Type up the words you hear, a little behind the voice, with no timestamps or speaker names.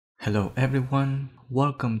Hello everyone,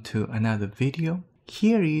 welcome to another video.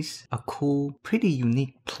 Here is a cool, pretty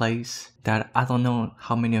unique place that I don't know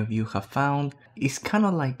how many of you have found. It's kind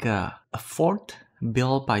of like a fort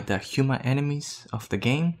built by the human enemies of the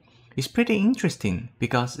game. It's pretty interesting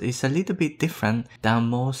because it's a little bit different than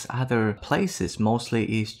most other places. Mostly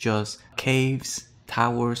it's just caves,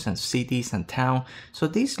 towers and cities and town. So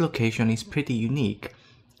this location is pretty unique.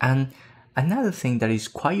 And another thing that is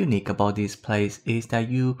quite unique about this place is that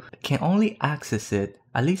you can only access it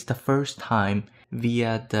at least the first time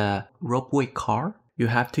via the ropeway car. You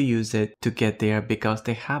have to use it to get there because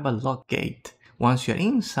they have a lock gate. Once you're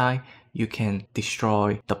inside, you can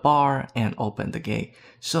destroy the bar and open the gate.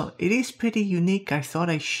 So it is pretty unique. I thought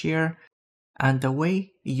I'd share. And the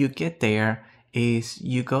way you get there is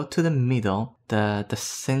you go to the middle, the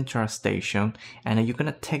central station, and you're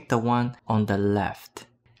gonna take the one on the left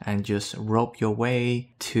and just rope your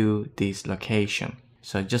way to this location.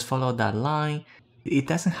 So just follow that line. It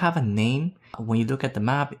doesn't have a name. When you look at the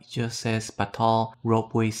map, it just says Batal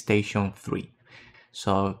Ropeway Station 3.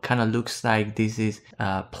 So kind of looks like this is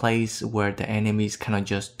a place where the enemies kind of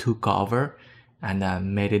just took over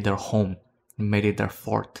and made it their home, made it their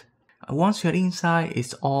fort. Once you're inside,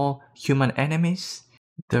 it's all human enemies.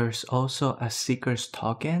 There's also a Seeker's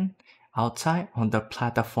Token outside on the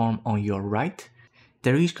platform on your right.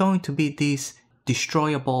 There is going to be this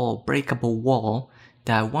destroyable, breakable wall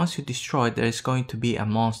that once you destroy, there is going to be a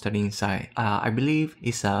monster inside. I believe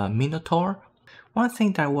it's a Minotaur. One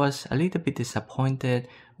thing that was a little bit disappointed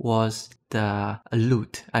was the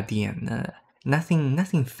loot at the end.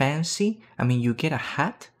 Nothing fancy. I mean, you get a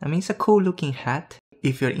hat. I mean, it's a cool looking hat.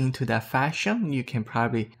 If you're into that fashion, you can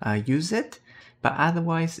probably use it. But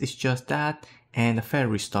otherwise, it's just that and the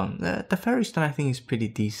fairy stone. The fairy stone I think is pretty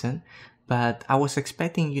decent. But I was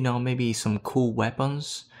expecting, maybe some cool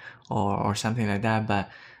weapons or something like that, but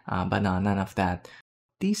no, none of that.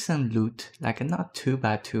 Decent loot, like not too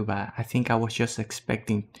bad. I think I was just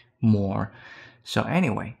expecting more. So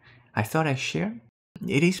anyway, I thought I'd share.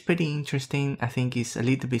 It is pretty interesting. I think it's a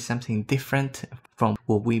little bit something different from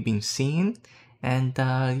what we've been seeing. And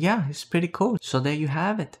yeah, it's pretty cool. So there you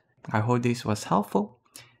have it. I hope this was helpful.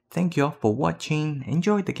 Thank you all for watching.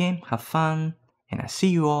 Enjoy the game, have fun. And I'll see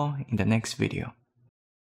you all in the next video.